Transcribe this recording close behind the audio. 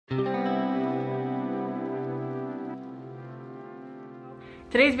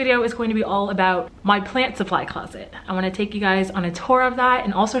Today's video is going to be all about my plant supply closet. I want to take you guys on a tour of that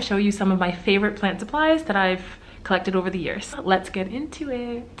and also show you some of my favorite plant supplies that I've collected over the years. Let's get into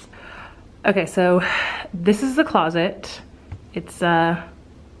it. Okay, so this is the closet. It's a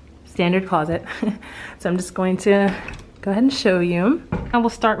standard closet. So I'm just going to go ahead and show you. I will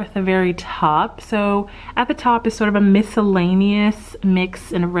start with the very top. So at the top is sort of a miscellaneous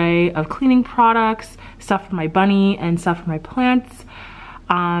mix and array of cleaning products, stuff for my bunny and stuff for my plants.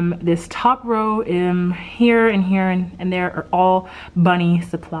 This top row here and there are all bunny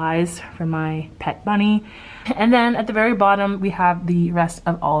supplies for my pet bunny. And then at the very bottom, we have the rest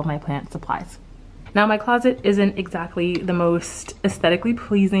of all of my plant supplies. Now my closet isn't exactly the most aesthetically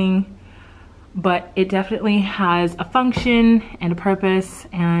pleasing, but it definitely has a function and a purpose,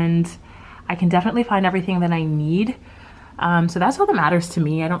 and I can definitely find everything that I need. So that's all that matters to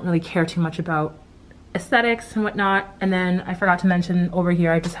me. I don't really care too much about aesthetics and whatnot. And then I forgot to mention over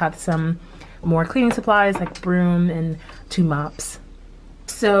here, I just have some more cleaning supplies like broom and 2 mops.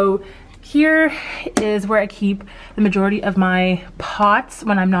 So here is where I keep the majority of my pots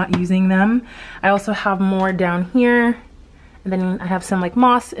when I'm not using them. I also have more down here. And then I have some like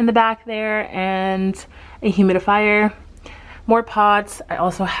moss in the back there and a humidifier. More pots. I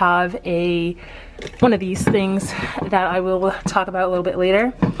also have one of these things that I will talk about a little bit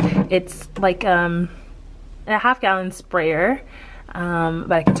later. It's like a half-gallon sprayer,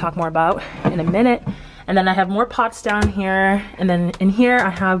 but I can talk more about in a minute. And then I have more pots down here, and then in here I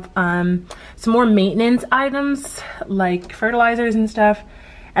have some more maintenance items like fertilizers and stuff.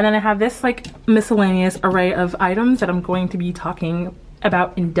 And then I have this like miscellaneous array of items that I'm going to be talking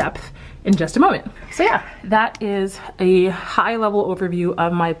about in depth in just a moment. So yeah, that is a high-level overview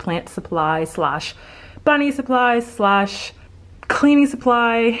of my plant supply slash bunny supply slash cleaning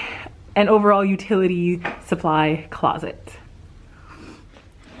supply and overall utility supply closet.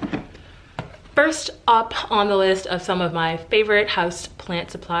 First up on the list of some of my favorite house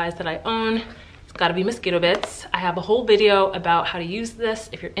plant supplies that I own, it's gotta be mosquito bits. I have a whole video about how to use this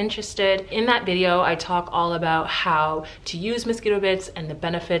if you're interested. In that video, I talk all about how to use mosquito bits and the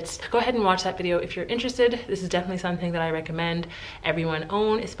benefits. Go ahead and watch that video if you're interested. This is definitely something that I recommend everyone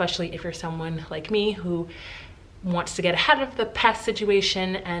own, especially if you're someone like me who wants to get ahead of the pest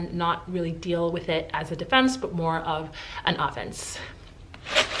situation and not really deal with it as a defense, but more of an offense.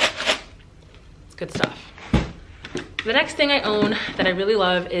 It's good stuff. The next thing I own that I really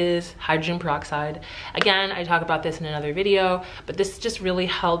love is hydrogen peroxide. Again, I talk about this in another video, but this just really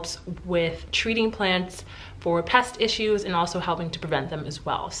helps with treating plants for pest issues and also helping to prevent them as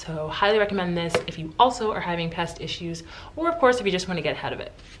well. So highly recommend this if you also are having pest issues, or of course if you just want to get ahead of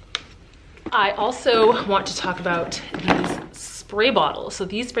it. I also want to talk about these spray bottles. So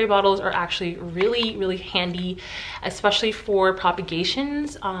these spray bottles are actually really handy, especially for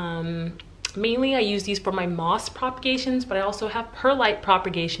propagations. Mainly I use these for my moss propagations, but I also have perlite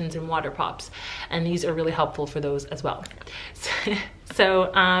propagations and water pops, and these are really helpful for those as well.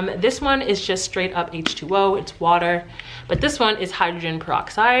 So this one is just straight up H2O, it's water, but this one is hydrogen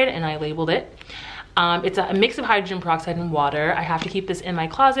peroxide, and I labeled it. It's a mix of hydrogen peroxide and water. I have to keep this in my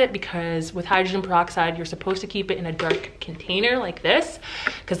closet because with hydrogen peroxide, you're supposed to keep it in a dark container like this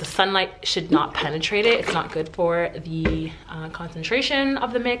because the sunlight should not penetrate it. It's not good for the concentration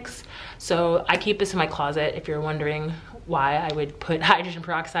of the mix. So I keep this in my closet. If you're wondering why I would put hydrogen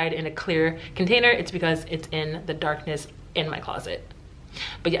peroxide in a clear container, it's because it's in the darkness in my closet.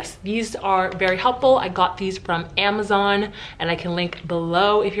 But yes, these are very helpful. I got these from Amazon, and I can link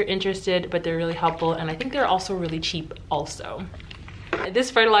below if you're interested, but they're really helpful, and I think they're also really cheap also. This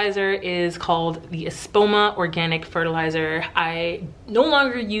fertilizer is called the Espoma Organic Fertilizer. I no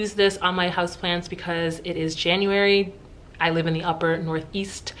longer use this on my houseplants because it is January. I live in the upper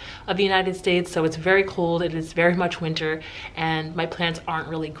northeast of the United States, so it's very cold. It is very much winter, and my plants aren't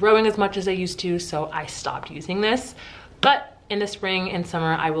really growing as much as they used to, so I stopped using this. But in the spring and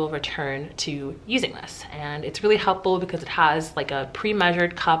summer, I will return to using this. And it's really helpful because it has like a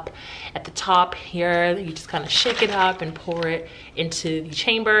pre-measured cup at the top here. You just kind of shake it up and pour it into the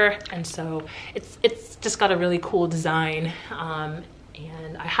chamber. And so it's just got a really cool design.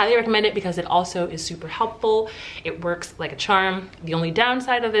 And I highly recommend it because it also is super helpful. It works like a charm. The only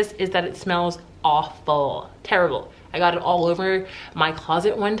downside of this is that it smells awful, terrible. I got it all over my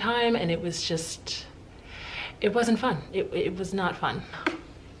closet one time, and it was just, it wasn't fun. It was not fun.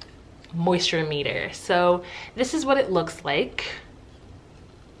 Moisture meter. So this is what it looks like.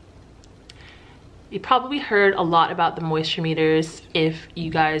 You probably heard a lot about the moisture meters if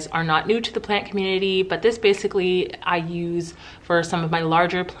you guys are not new to the plant community, but this basically I use for some of my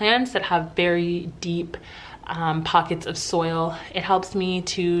larger plants that have very deep pockets of soil. It helps me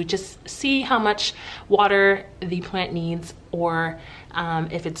to just see how much water the plant needs, or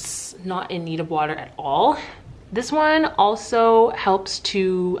if it's not in need of water at all. This one also helps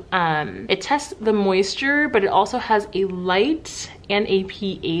to, it tests the moisture, but it also has a light and a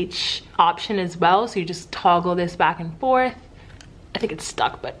pH option as well. So you just toggle this back and forth. I think it's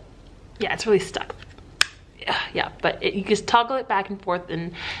stuck, but yeah, it's really stuck. Yeah, but you just toggle it back and forth,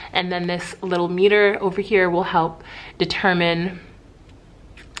 and then this little meter over here will help determine,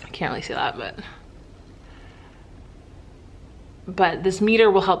 I can't really see that, but this meter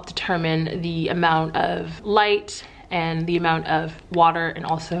will help determine the amount of light and the amount of water and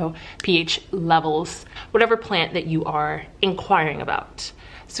also pH levels, whatever plant that you are inquiring about.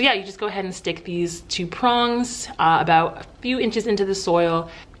 So yeah, you just go ahead and stick these 2 prongs about a few inches into the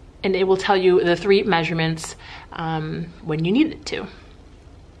soil, and it will tell you the 3 measurements when you need it to.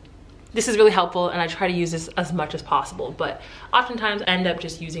 This is really helpful, and I try to use this as much as possible, but oftentimes I end up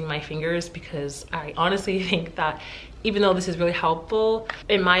just using my fingers because I honestly think that even though this is really helpful,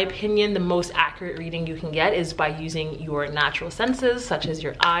 in my opinion, the most accurate reading you can get is by using your natural senses, such as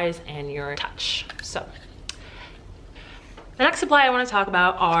your eyes and your touch. So the next supply I want to talk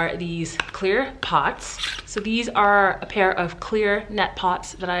about are these clear pots. So these are a pair of clear net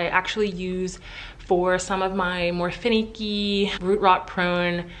pots that I actually use for some of my more finicky, root rot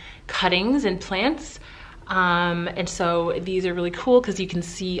prone cuttings and plants. And so these are really cool because you can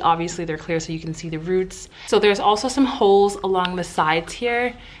see, obviously they're clear so you can see the roots. So there's also some holes along the sides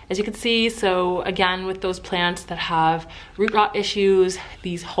here, as you can see. So again, with those plants that have root rot issues,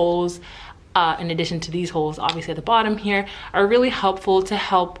 these holes, in addition to these holes obviously at the bottom here, are really helpful to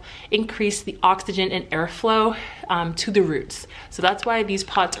help increase the oxygen and airflow to the roots. So that's why these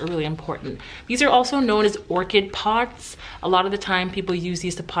pots are really important. These are also known as orchid pots. A lot of the time people use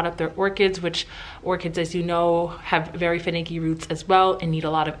these to pot up their orchids, which orchids, as you know, have very finicky roots as well and need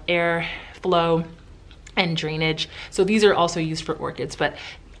a lot of air flow and drainage. So these are also used for orchids, but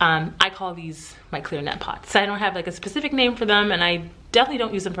I call these my clear net pots. I don't have like a specific name for them, and I definitely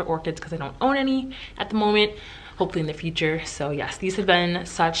don't use them for orchids because I don't own any at the moment, hopefully in the future. So yes, these have been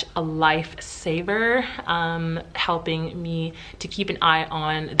such a lifesaver, helping me to keep an eye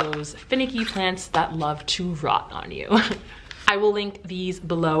on those finicky plants that love to rot on you. I will link these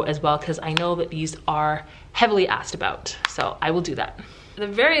below as well because I know that these are heavily asked about, so I will do that. The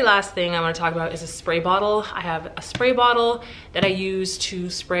very last thing I want to talk about is a spray bottle. I have a spray bottle that I use to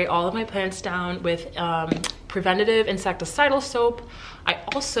spray all of my plants down with preventative insecticidal soap. I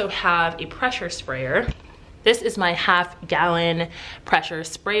also have a pressure sprayer. This is my half-gallon pressure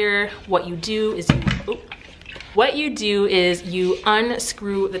sprayer. What you do is you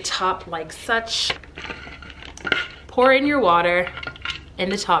unscrew the top like such, pour in your water in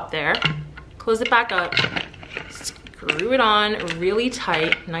the top there, close it back up, screw it on really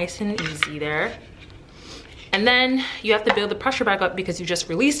tight, nice and easy there. And then you have to build the pressure back up because you just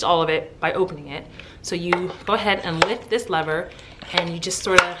released all of it by opening it. So you go ahead and lift this lever and you just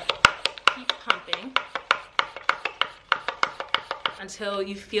sort of keep pumping until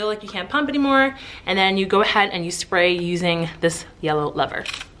you feel like you can't pump anymore. And then you go ahead and you spray using this yellow lever.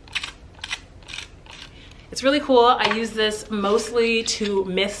 It's really cool. I use this mostly to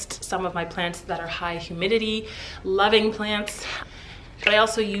mist some of my plants that are high humidity loving plants. But I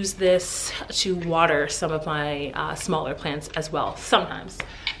also use this to water some of my smaller plants as well, sometimes,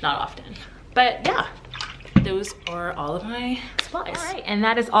 not often. But yeah, those are all of my supplies. All right, and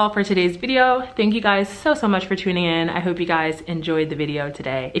that is all for today's video. Thank you guys so much for tuning in. I hope you guys enjoyed the video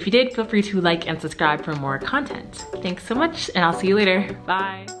today. If you did, feel free to like and subscribe for more content. Thanks so much, and I'll see you later.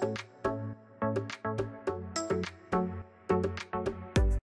 Bye.